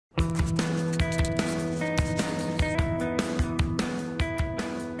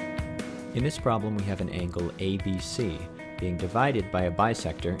In this problem, we have an angle ABC being divided by a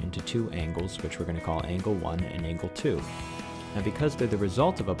bisector into two angles, which we're going to call angle 1 and angle 2. Now, because they're the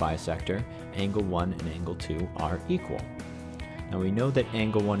result of a bisector, angle 1 and angle 2 are equal. Now, we know that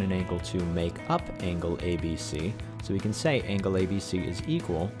angle 1 and angle 2 make up angle ABC, so we can say angle ABC is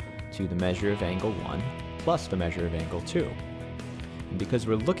equal to the measure of angle 1 plus the measure of angle 2. And because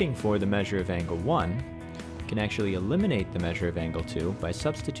we're looking for the measure of angle 1, we can actually eliminate the measure of angle 2 by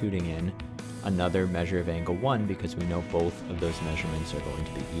substituting in another measure of angle 1 because we know both of those measurements are going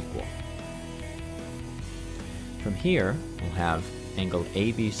to be equal. From here, we'll have angle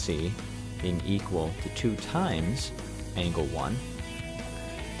ABC being equal to 2 times angle 1.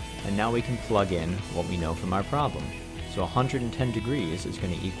 And now we can plug in what we know from our problem. So 110 degrees is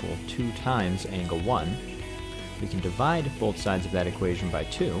going to equal 2 times angle 1. We can divide both sides of that equation by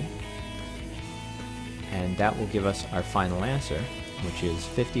 2. And that will give us our final answer, which is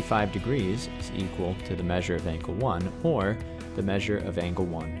 55 degrees is equal to the measure of angle 1, or the measure of angle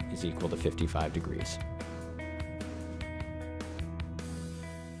 1 is equal to 55 degrees.